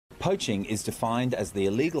Poaching is defined as the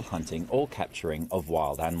illegal hunting or capturing of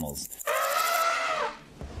wild animals.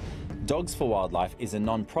 Dogs for Wildlife is a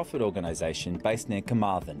non-profit organisation based near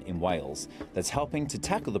Carmarthen in Wales that's helping to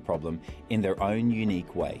tackle the problem in their own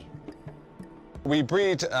unique way. We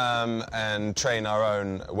breed and train our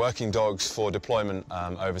own working dogs for deployment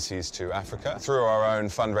overseas to Africa. Through our own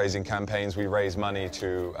fundraising campaigns, we raise money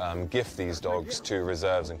to gift these dogs to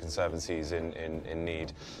reserves and conservancies in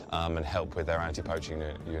need and help with their anti-poaching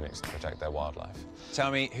units to protect their wildlife. Tell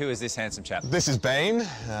me, who is this handsome chap? This is Bane.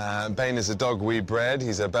 Bane is a dog we bred.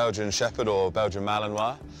 He's a Belgian Shepherd or Belgian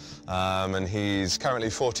Malinois. And he's currently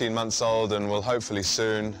 14 months old and will hopefully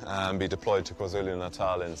soon be deployed to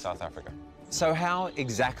KwaZulu-Natal in South Africa. So how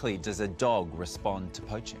exactly does a dog respond to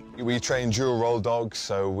poaching? We train dual role dogs,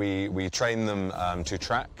 so we train them to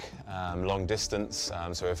track long distance.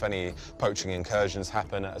 So if any poaching incursions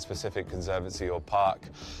happen at a specific conservancy or park,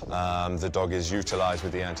 the dog is utilised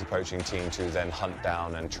with the anti-poaching team to then hunt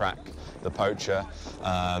down and track the poacher.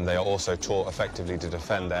 They are also taught effectively to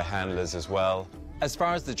defend their handlers as well. As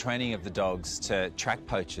far as the training of the dogs to track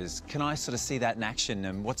poachers, can I sort of see that in action,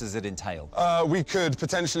 and what does it entail? We could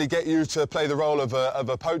potentially get you to play the role of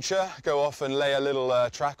a poacher, go off and lay a little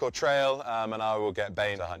track or trail, and I will get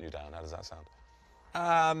Bane to hunt you down. How does that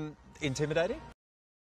sound? Intimidating?